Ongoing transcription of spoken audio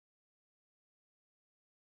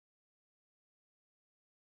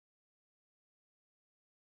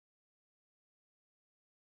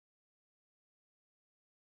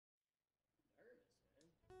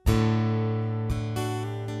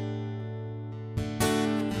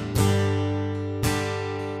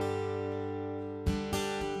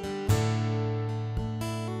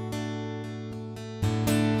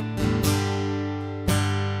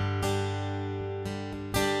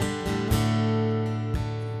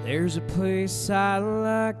There's a place I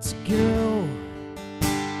like to go,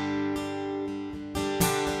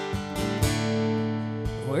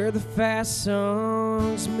 where the fast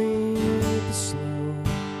songs meet the slow,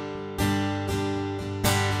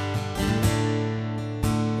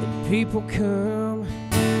 and people come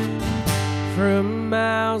from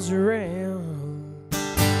miles around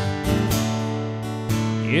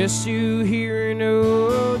just to hear an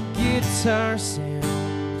old guitar sound.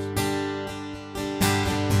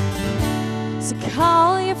 So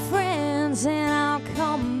call your friends and I'll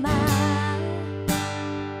call mine.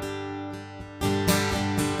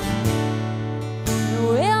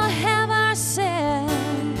 We'll have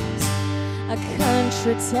ourselves a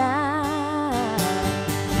country time.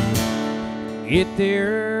 Get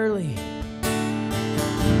there early,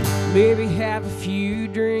 maybe have a few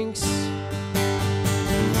drinks,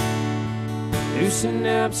 loosen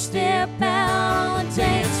up, step out on the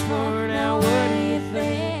dance floor. Now what do you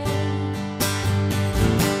think?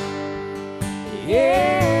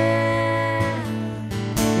 Yeah,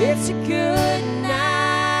 it's a good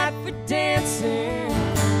night for dancing.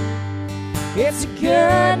 It's a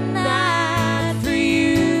good night for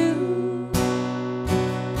you.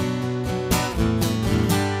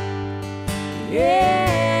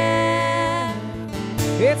 Yeah,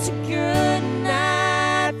 it's a good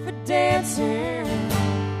night for dancing.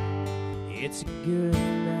 It's a good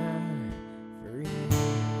night for you.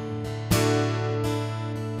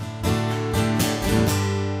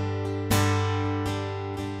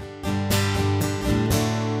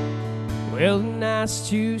 Well, a nice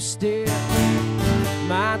two-step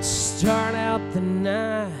might start out the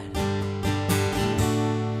night.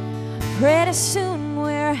 Pretty soon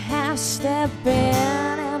we're half-stepping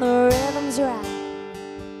and the rhythm's right.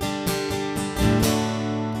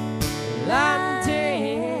 Line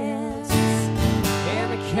dance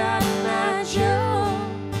and the Cotton Eye Joe.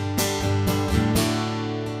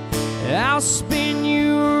 I'll spin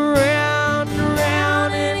you around and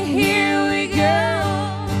around, and here we go.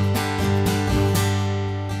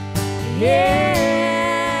 Yeah,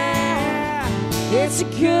 it's a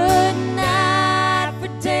good night for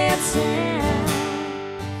dancing.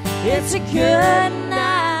 It's a good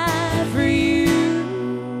night for you.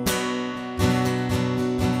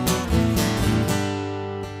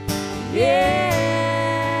 Yeah,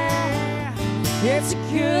 it's a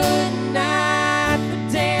good night for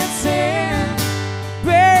dancing.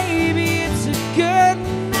 Baby, it's a good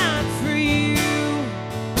night for you.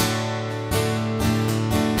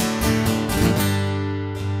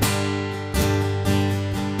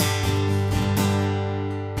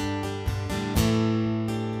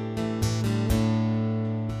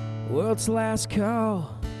 Well, it's last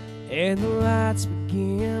call, and the lights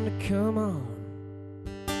begin to come on.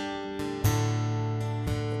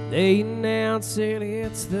 They announce that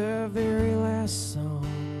it's the very last song.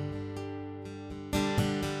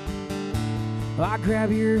 I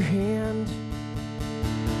grab your hand,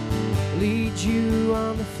 lead you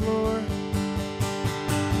on the floor,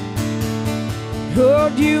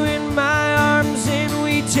 hold you in my arms, and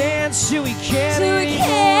we dance till we can't Till we anymore.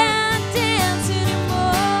 can't dance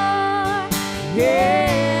anymore. Yeah,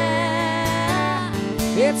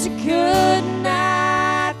 it's a good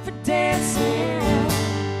night for dancing.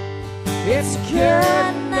 It's a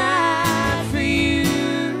good night for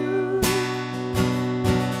you.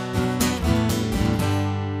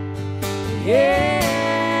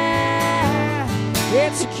 Yeah,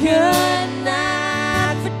 it's a good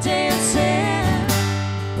night for dancing.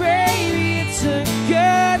 Baby, it's a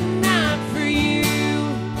good night for you.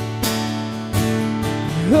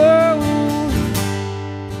 Oh,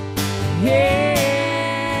 yeah,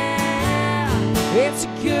 it's a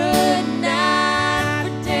good night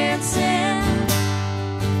for dancing.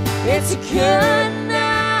 It's a good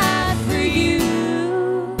night for you.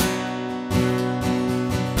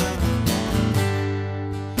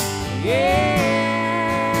 Yeah,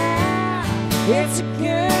 it's a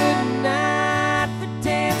good night for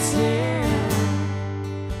dancing.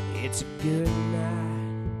 It's a good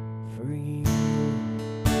night for you.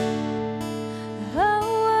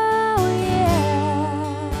 Oh,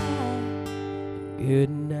 yeah. Good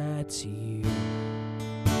night to you.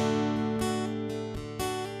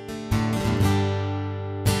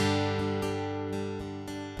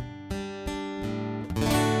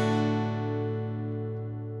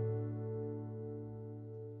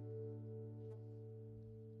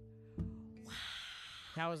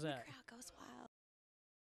 How was that?